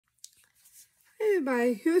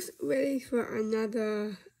everybody, who's ready for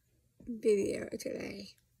another video today?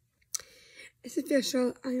 It's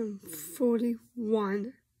official, I am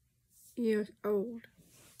 41 years old.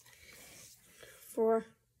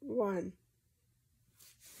 41.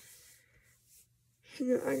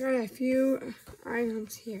 And I got a few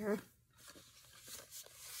items here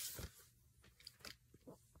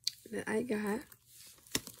that I got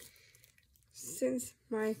since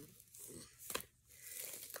my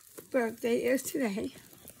birthday is today,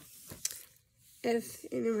 if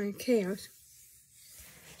anyone cares.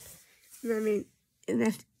 I mean,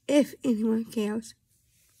 if anyone cares.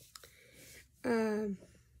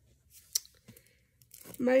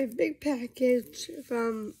 My big package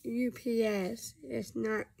from UPS is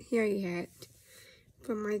not here yet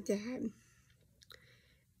from my dad.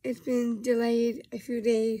 It's been delayed a few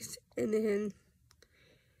days, and then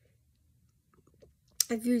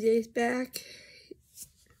a few days back,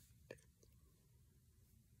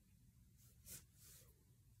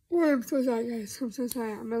 I'm so sorry guys, I'm so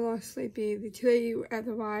sorry, I'm a little sleepy. Today at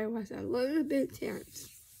the Y was a little bit tense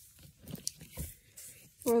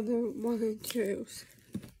for the 1 and 2s.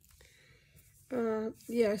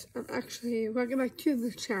 Yes, I'm actually, welcome back to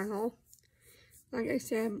the channel. Like I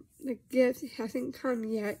said, the gift hasn't come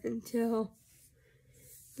yet until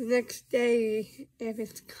the next day, if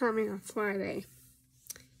it's coming on Friday.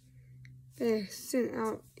 They sent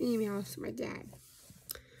out emails to my dad.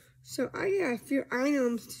 So I got a few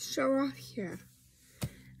items to show off here.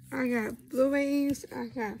 I got Blu-rays, I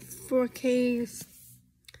got 4Ks,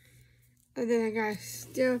 and then I got a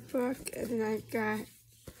Steelbook, and then I got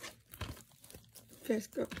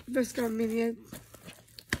Visco Mania.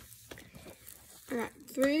 I got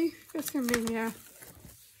 3 Visco Mania,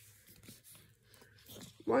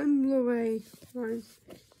 1 Blu-ray, 1,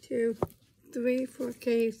 2, 3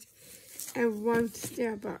 4Ks, and 1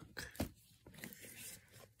 Steelbook.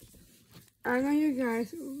 I know you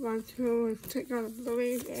guys want to check out the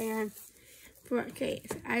Blu-rays and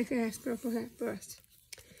 4Ks. I guess go for that first.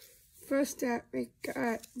 First up, we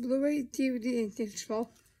got Blu-ray, DVD, and digital.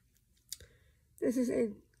 This is a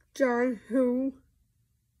John Woo,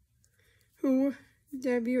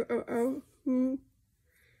 W-O-O, Who,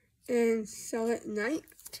 and Silent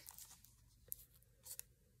Night.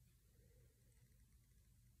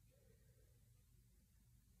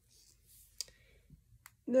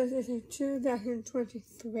 This is in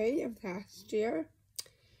 2023 of last year.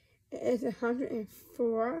 It is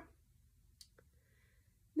 104.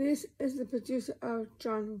 This is the producer of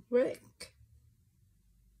John Wick.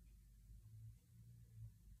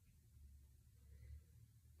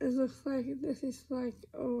 It looks like this is like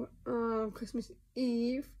Christmas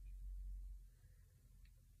Eve.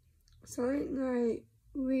 Silent Night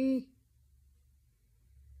redefines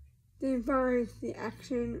the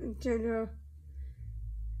action genre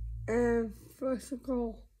and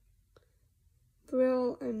physical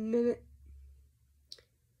thrill and minute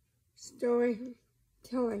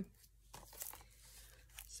storytelling.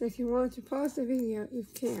 So if you want to pause the video, you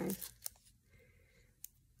can.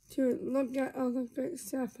 To look at all the great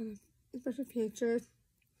stuff and special features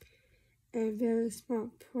and very small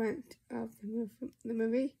print of the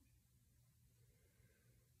movie.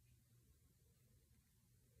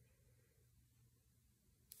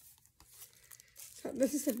 So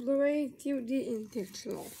this is a Blu-ray, DVD, and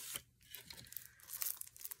digital.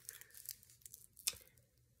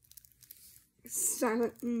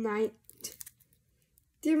 Silent Night.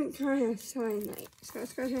 Different kind of Silent Night. So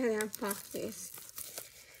let's go ahead and unbox this.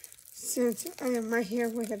 Since I am right here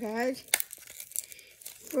with a bag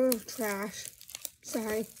full of trash.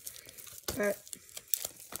 Sorry, but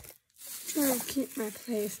I'm trying to keep my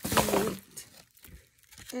place neat.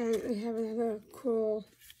 And we have another cool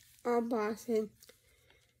unboxing.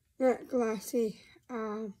 Not glossy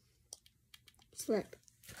slip.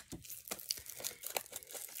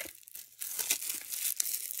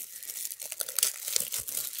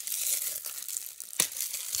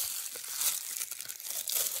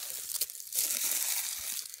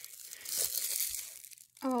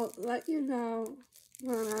 I'll let you know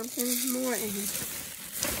when I'm getting more in,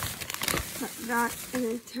 but not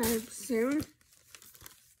anytime soon.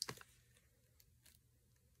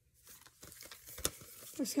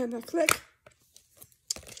 Let's have a click.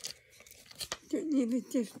 Don't need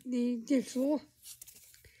the digital.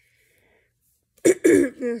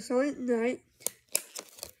 The Silent Night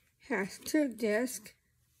has 2 discs.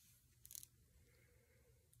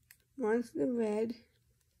 One's the red.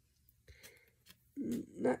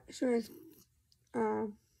 Not sure it's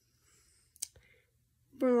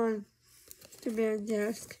born to be a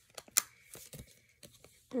disc.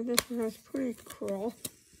 And this one is pretty cool.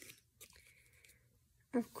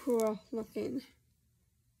 a cool looking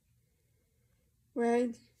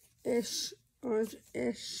red-ish,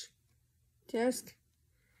 orange-ish disc.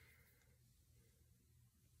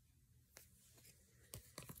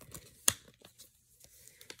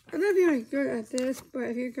 I'm not very good at this, but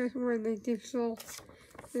if you guys want the digital,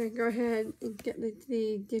 then go ahead and get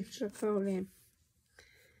the digital code in.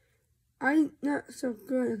 I'm not so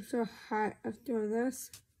good and so hot at doing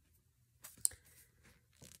this.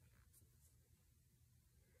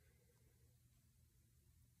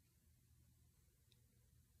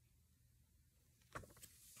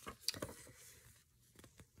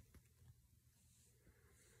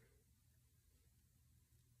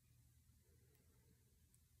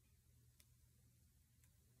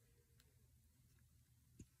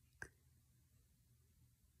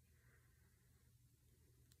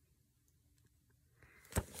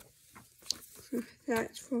 So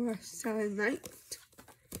that's for Silent Night.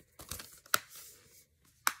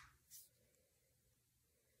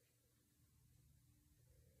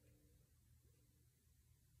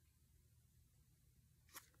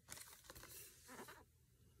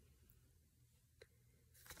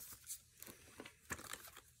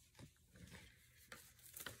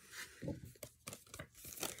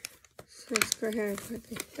 So let's go ahead and put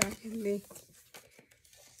this back in the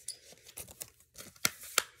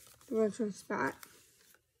original spot.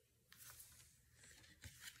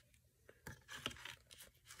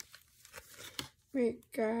 We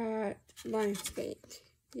got Lionsgate,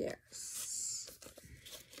 yes.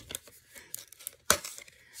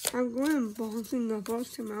 I'm going to Barnes & Noble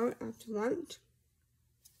tomorrow after lunch.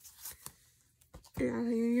 And I'll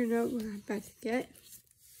let you know what I'm about to get.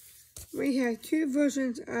 We have two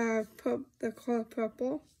versions of the color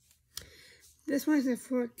purple. This one's a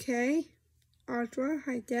 4K Ultra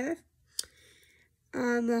High Def.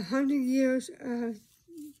 The 100 Years of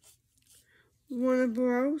Warner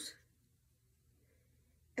Bros.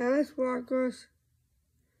 Alice Walker's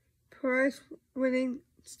prize-winning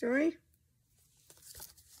story.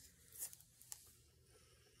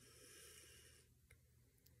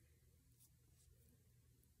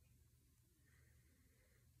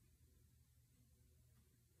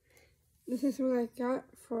 This is what I got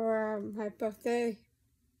for my birthday.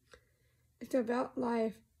 It's about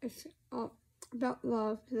life, it's about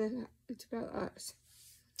love, and it's about us.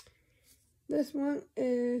 This one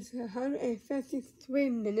is a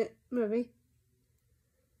 153-minute movie.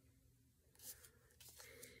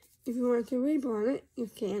 If you want to read on it, you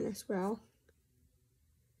can as well.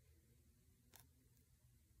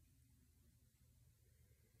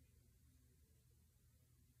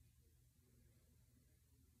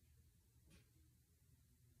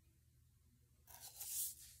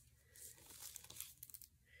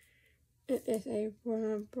 It is a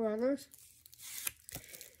Warner Brothers.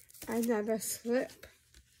 I Never Slip.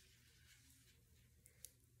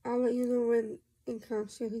 I'll let you know when it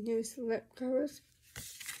comes to the new slip covers.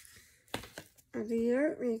 Of the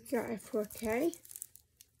year, we got a 4K.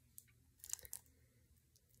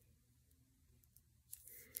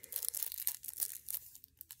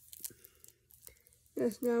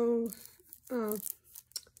 There's no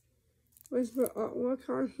whisper artwork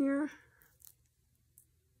on here.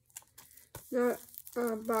 Not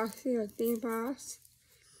bossy or debossed.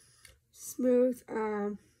 Smooth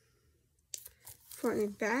front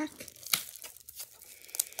and back.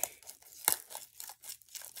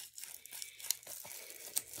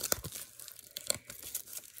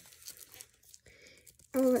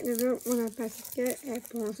 I'll let you know when I'm about to get at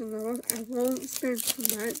Barnes & Noble. I won't spend too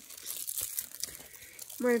much.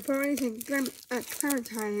 My boys at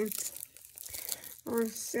Clementine's on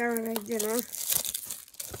Saturday dinner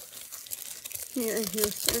here in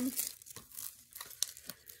Houston.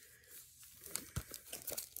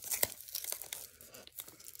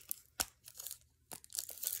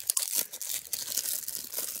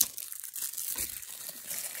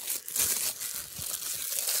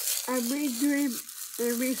 I'm redoing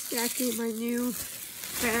and restacking my new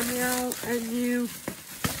cameo and new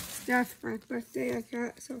stuff for my birthday I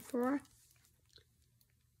got so far.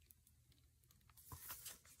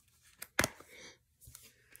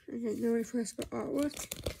 I got no request for artwork.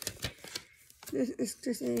 This is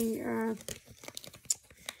just a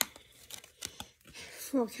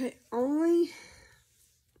 4K only.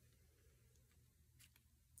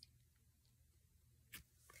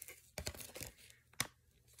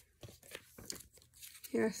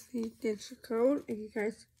 Here's the digital code if you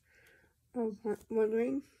guys are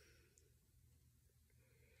wondering.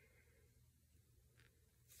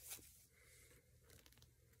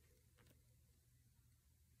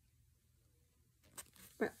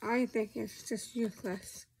 But I think it's just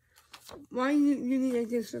useless. why you need a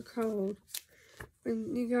digital code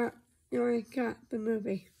when you already got the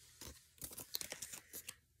movie?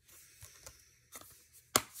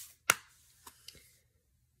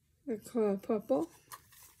 The color purple.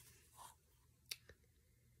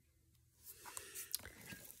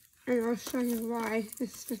 And I'll show you why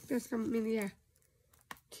this comes in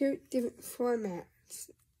two different formats.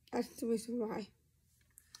 That's the reason why.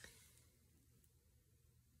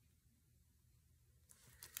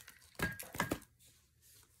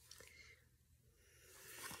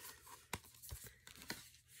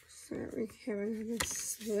 So we have another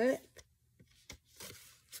slip.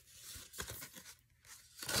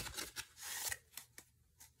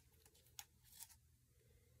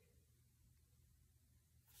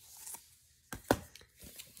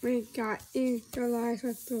 We got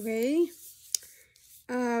Equalizer 3,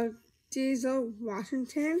 Diesel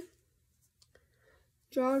Washington,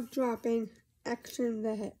 jaw-dropping action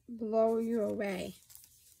that blow you away.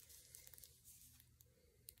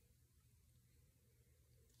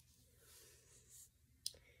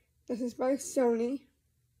 This is by Sony.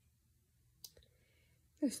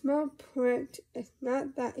 The small print is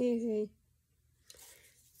not that easy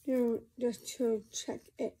just to check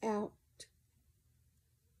it out.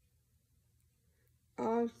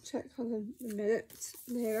 I'll check on the minutes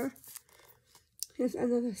later. Here's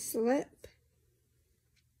another slip.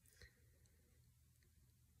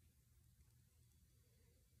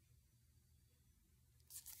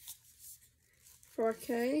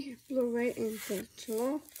 $4K, Blu-ray and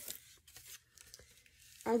digital.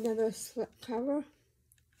 Another slip cover.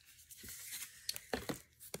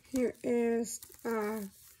 Here is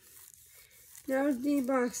no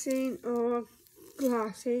deboxing or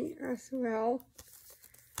glossy as well.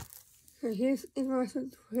 So here's Equalizer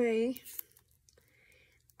 3.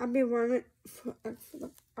 I've been wearing it for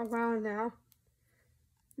a while now.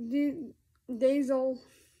 Diesel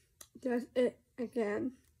does it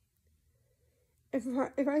again. If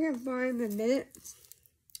I can find the minutes,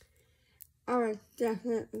 I would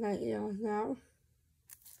definitely let you all know.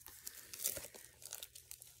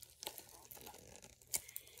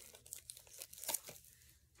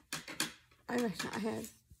 I wish I had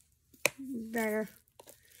better.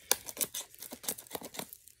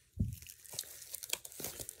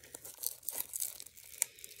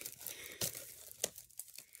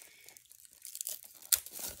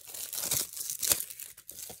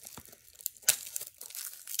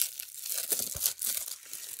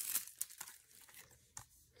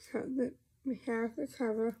 So we have the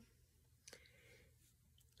cover.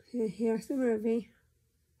 And here's the movie.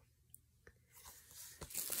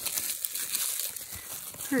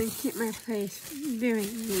 Trying to keep my place very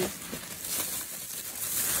neat.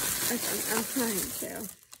 I'm trying to.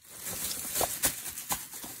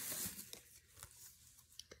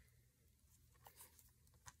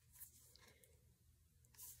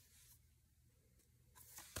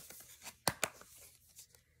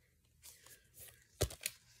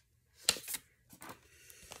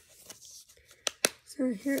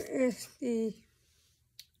 So here is the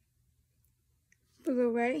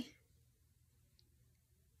Blu-ray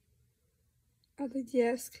of the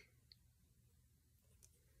disc.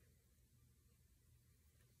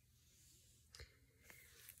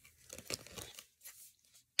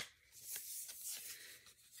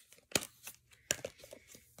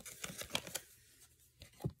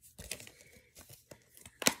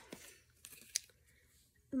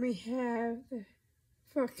 And we have the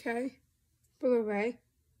 4K Blu-ray,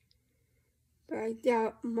 but I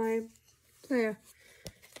doubt my player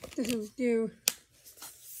doesn't do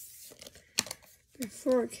the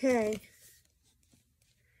 4K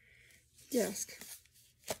disc.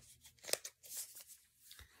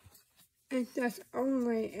 And that's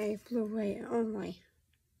only a Blu-ray only.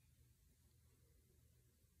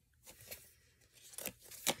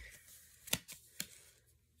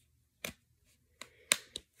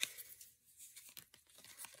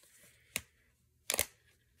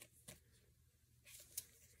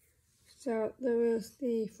 So there is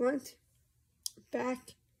the front,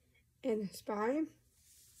 back, and the spine.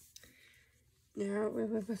 Now we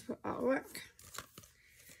have this for artwork.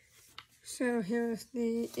 So here's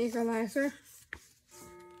the equalizer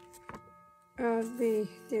of the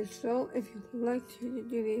digital. If you'd like to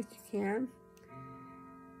do these, you can.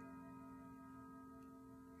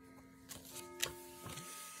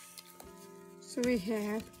 So we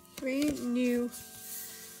have 3 new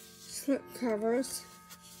slip covers.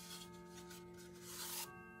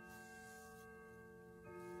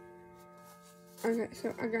 Okay,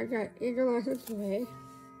 so I got Equalizer 3.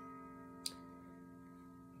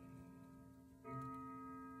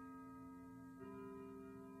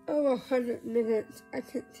 over 100 minutes. I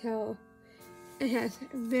can tell it has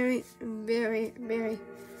very, very, very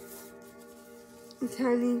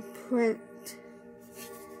tiny print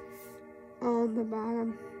on the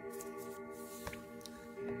bottom.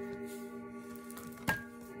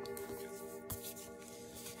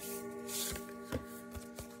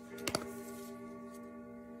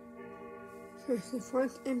 So it's the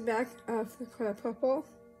front and back of the color purple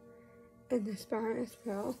and the spine as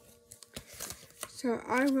well. So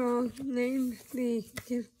I will name the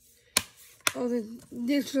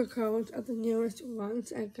digital codes of the newest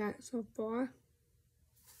ones I got so far.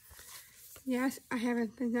 Yes, I have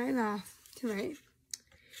the night off tonight.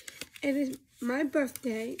 It is my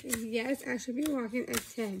birthday, and yes, I should be walking at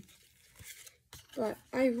 10. But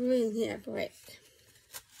I really need a break.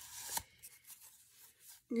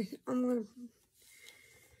 I'm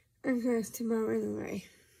gonna tomorrow anyway.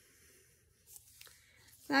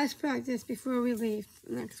 Last practice before we leave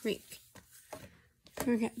next week. So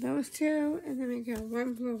we get those two, and then we go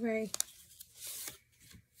one Blu-ray.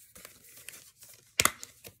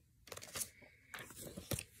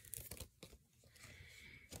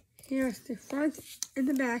 Here's the front and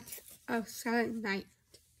the back of Silent Night.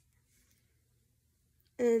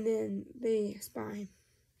 And then the spine.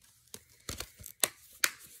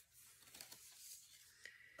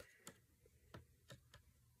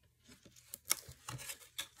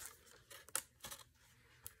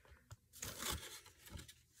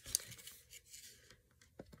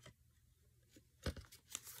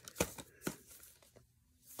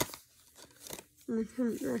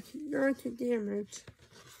 Not to damage.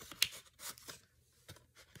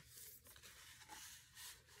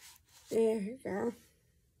 There we go.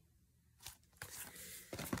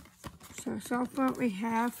 So far we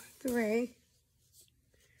have 3.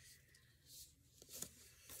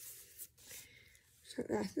 So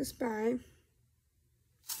that's the spine.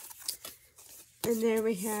 And there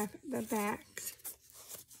we have the backs.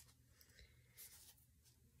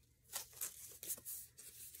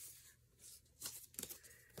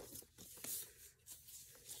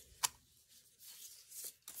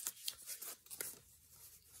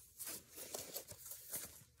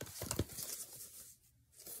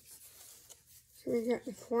 So we got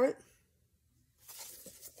the front,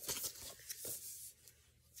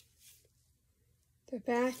 the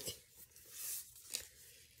back,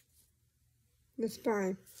 the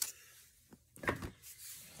spine.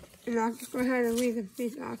 And I'll just go ahead and read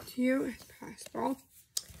these off to you as possible.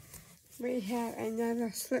 We have another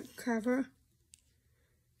slip cover,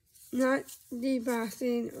 not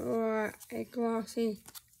debossing or a glossy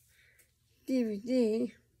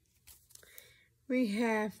DVD. We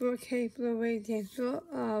have 4K Blu-ray digital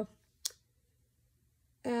of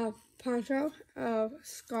El Pancho of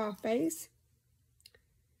Scarface.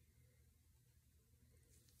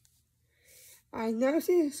 I've never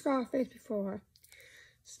seen Scarface before.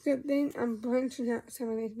 Scripting, I'm branching out some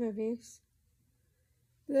of these movies.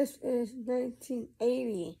 This is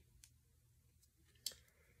 1980.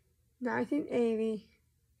 1980.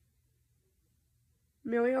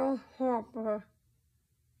 Muriel Harper.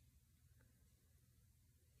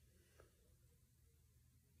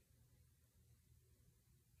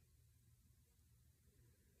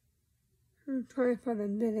 I'm trying for the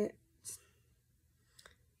minutes.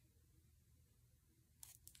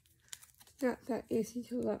 It's not that easy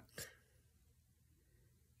to look.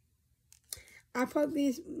 I put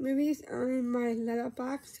these movies on my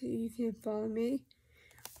letterbox so you can follow me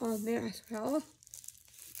on there as well.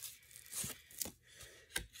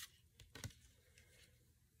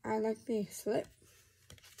 I like the slip.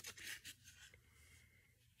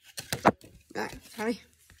 Sorry.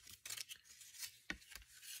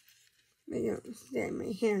 They don't stay in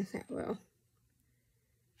my hands that well.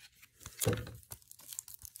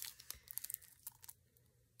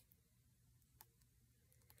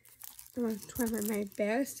 I'm trying my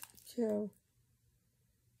best to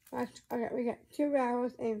watch. Okay, we got 2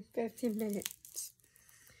 hours and 15 minutes.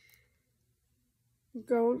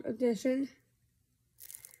 Gold edition.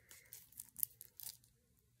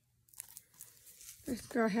 Let's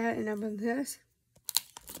go ahead and open this.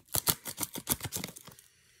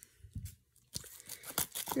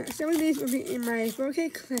 Now, some of these will be in my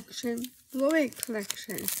 4K collection, Blu-ray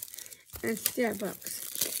collection, and Starbucks.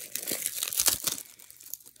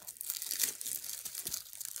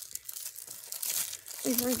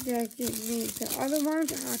 If my dad gives me the other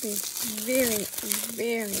ones, I'll be very,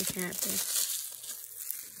 very happy.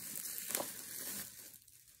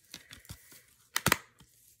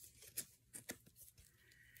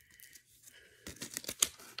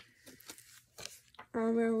 I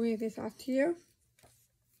will read this off to you.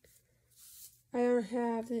 I don't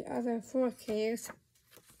have the other 4Ks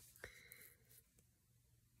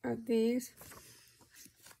of these.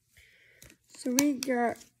 So we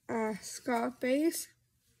got a Scarf base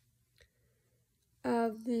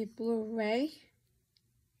of the Blu-ray.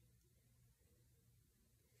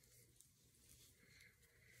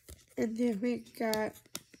 And then we got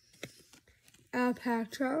El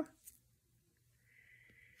Patro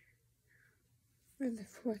for the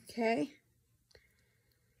 4K.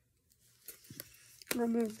 I'll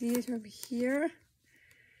move these over here.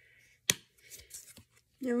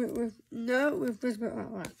 No, with visible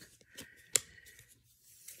artwork.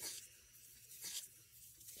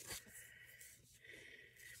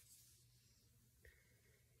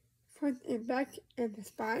 Front and back and the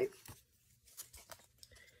spine.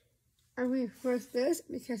 I reverse this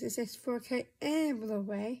because it says 4K and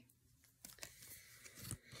Blu-ray.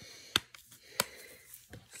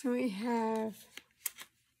 So we have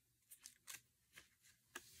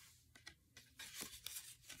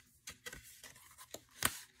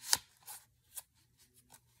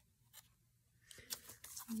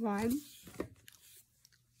one,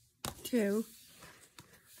 two,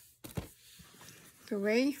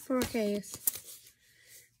 three 4Ks,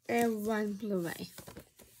 and one Blu-ray.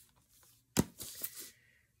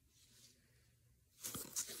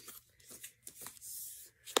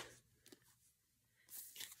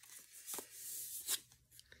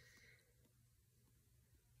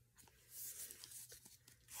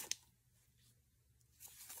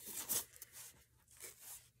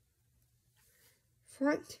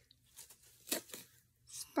 Front,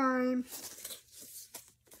 spine,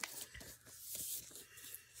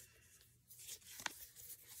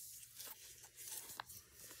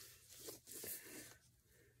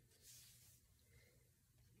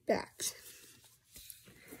 back.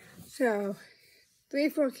 So, 3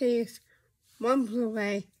 4Ks, 1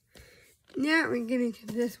 Blu-ray. Now we're getting to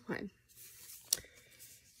this one.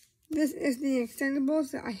 This is the extendables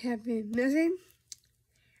that I have been missing.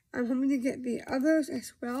 I'm hoping to get the others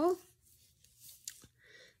as well.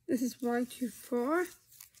 This is 1, 2, 4.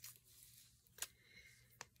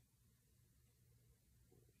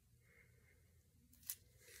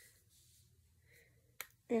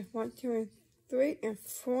 And 1, 2, and 3, and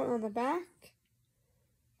 4 on the back.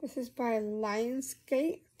 This is by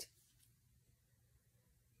Lionsgate.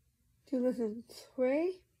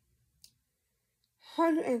 2003.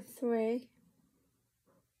 103.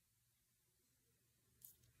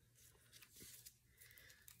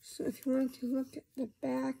 So if you want to look at the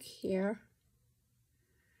back here,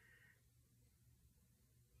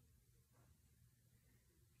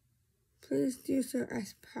 please do so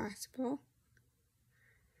as possible.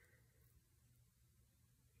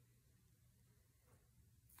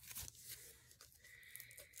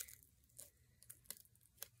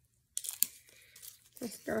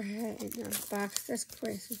 Let's go ahead and unbox this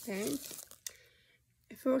crazy thing.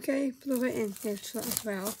 4K, Blu-ray, and digital as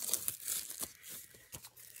well.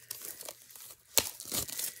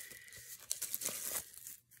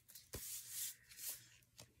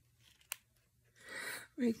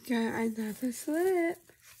 We got another slip.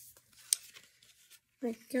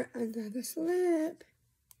 We got another slip.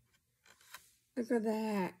 Look at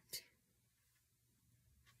that.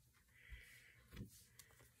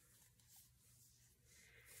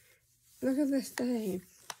 Look at this thing.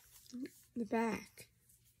 The back.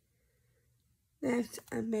 That's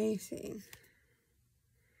amazing.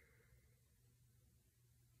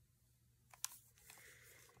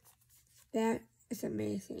 That is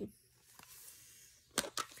amazing.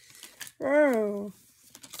 Whoa.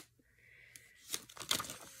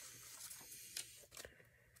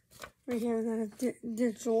 We have another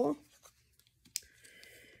digital.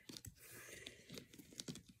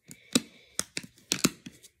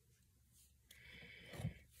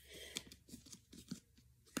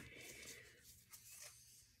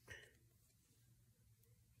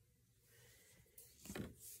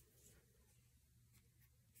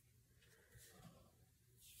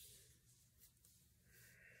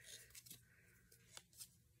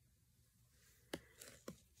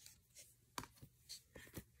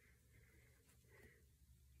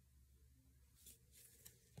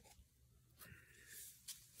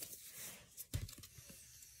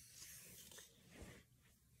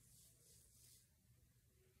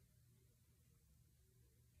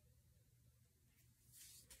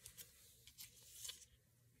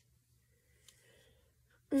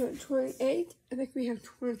 We have 28. I think we have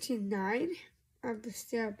 29 of the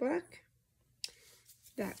Steelbook.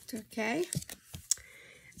 That's okay.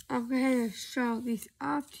 I'll go ahead and show these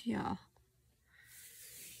off to y'all.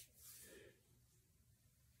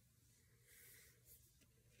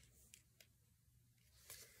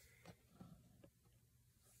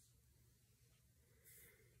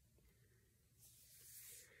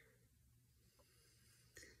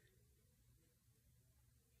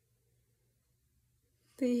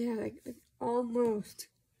 they have like almost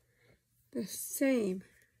the same.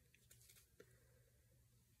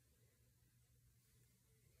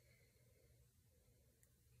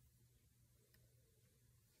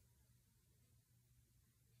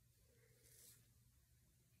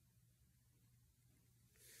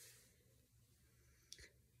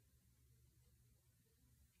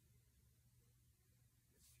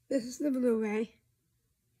 This is the Blu-ray.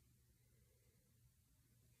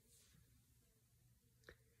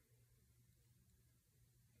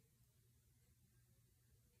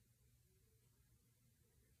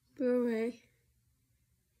 Blu-ray.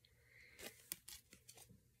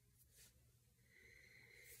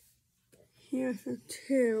 Here's the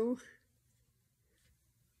 2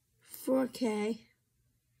 4K.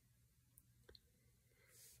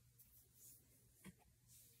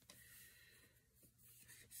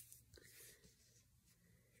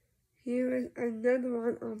 Here is another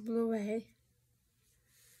one on Blu-ray.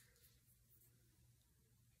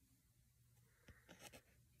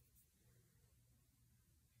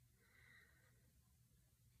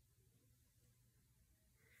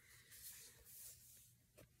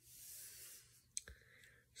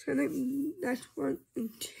 So I think that's 1 and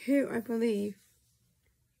 2, I believe.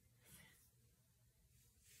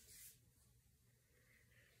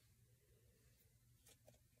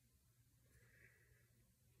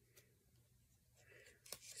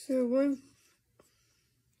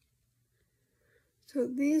 So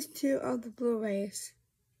these 2 are the Blu-rays.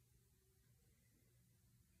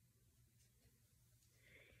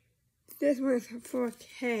 This one is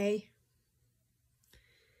 4K.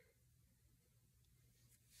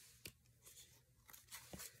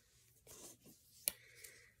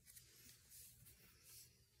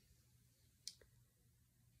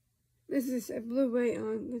 This is a Blu-ray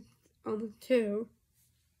on the 2.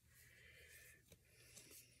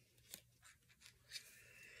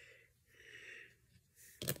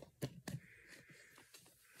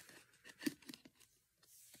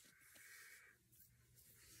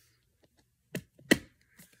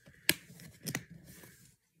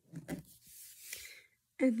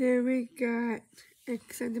 And then we got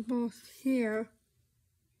extendables here.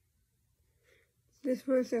 This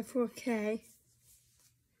one's a 4K.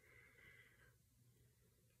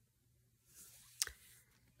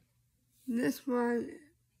 This one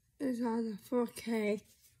is on the 4K.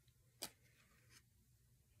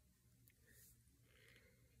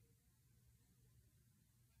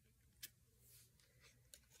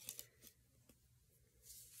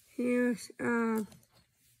 Here's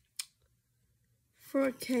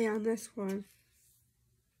 4K on this one.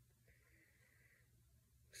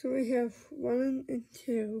 So we have 1 and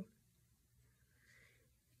 2.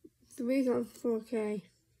 3's on 4K.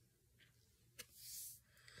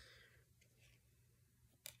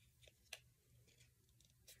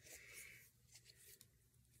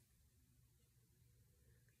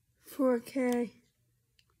 "4K,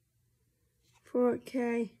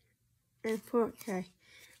 4K, and 4K.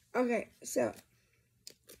 Okay, so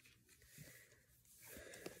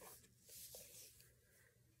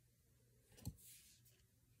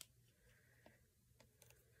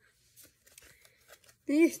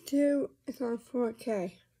these 2 is on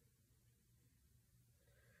 4K.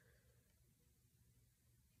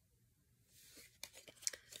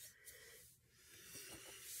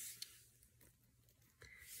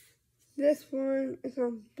 This one is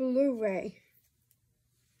on Blu-ray.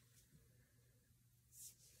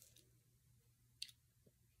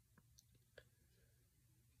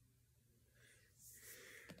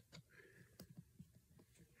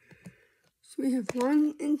 So we have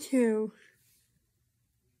 1 and 2.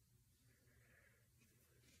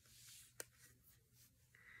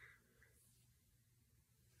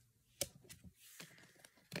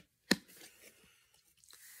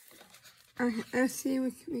 Okay, let's see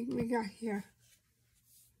what we got here.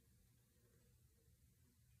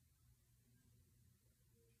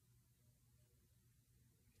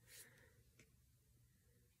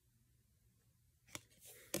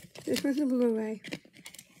 This was a Blu-ray.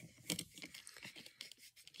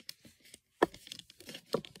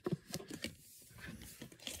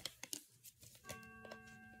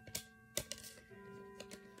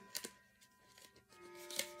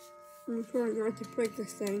 I'm trying not to break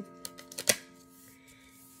this thing.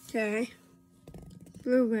 Okay.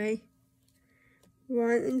 Blu-ray.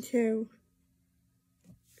 1 and 2.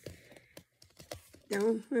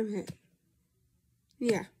 No, wait a minute.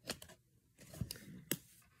 Yeah.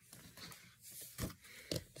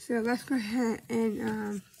 So let's go ahead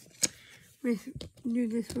and let's do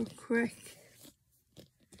this real quick.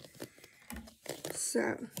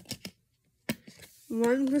 So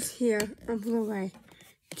 1 was here on Blu-ray.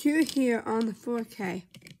 2 here on the 4K.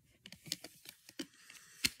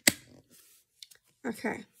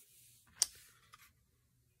 Okay.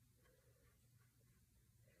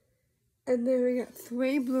 And then we got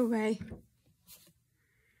 3 Blu-ray.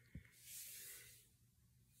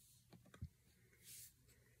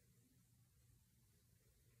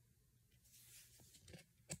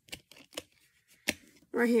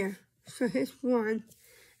 Right here. So here's 1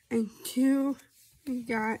 and 2 we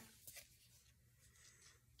got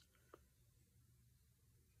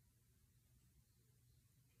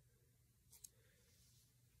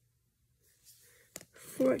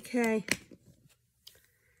 4K.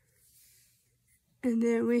 And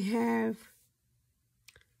then we have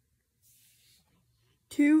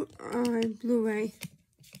 2 on Blu-ray.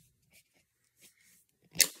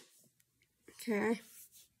 Okay.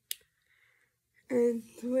 And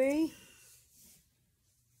 3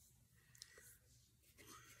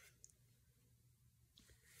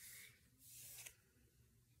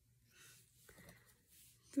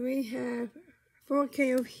 have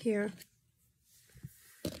 4K over here.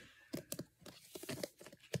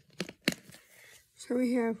 So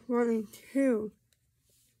we have 1 and 2.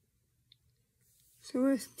 So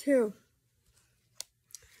where's 2?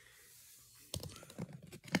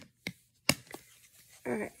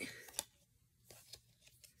 Alright.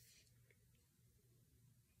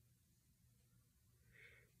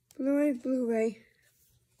 Blu-ray.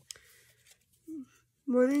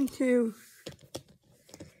 1 and 2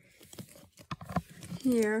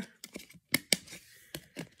 here.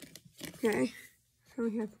 Okay. So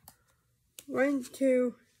we have 1,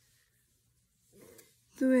 2,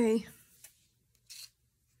 3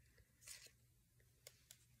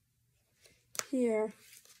 here.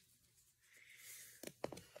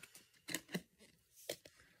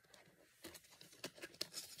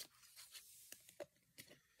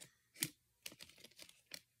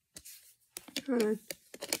 Hold on.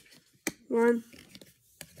 1,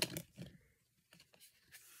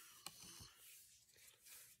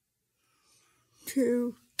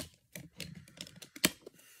 2,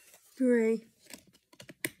 3,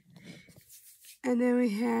 and then we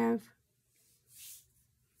have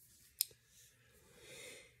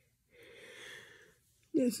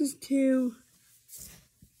this is 2,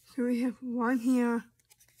 so we have 1 here.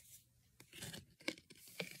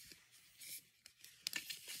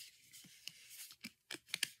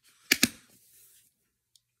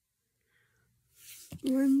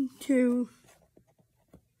 One, 2,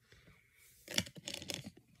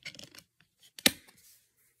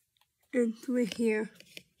 and 3 here.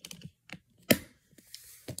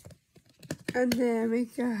 And then we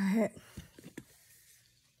got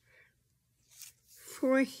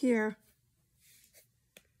 4 here.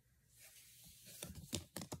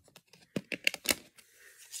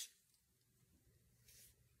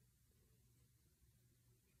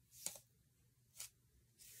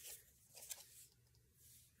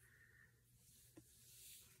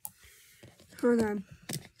 Hold on.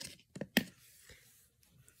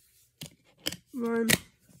 1,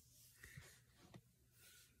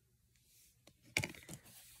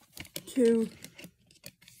 2,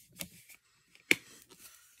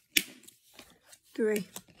 3.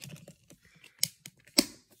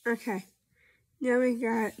 Okay. Now we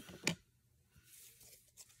got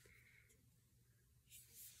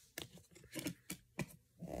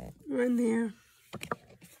one there.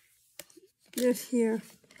 This here.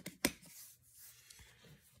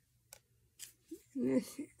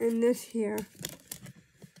 This and this here.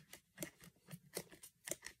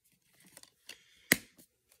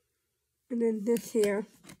 And then this here.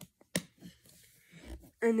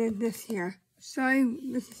 And then this here. Sorry,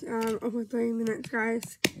 this is over 3 minutes,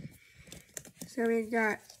 guys. So we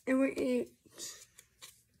got, and we ate,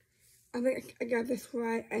 I think I got this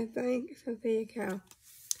right, I think, so there you go.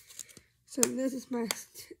 So this is my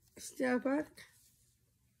Steelbook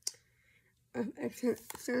of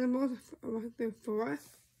Extendables 1 through 4.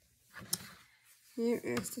 Here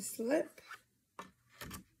is the slip.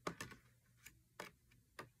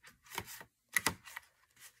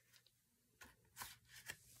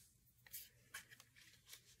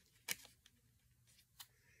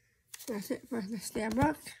 That's it for the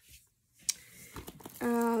Steelbook.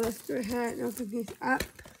 Let's go ahead and open these up.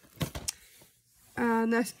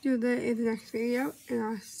 Let's do that in the next video, and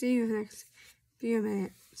I'll see you in the next few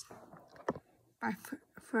minutes. Bye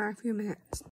for a few minutes.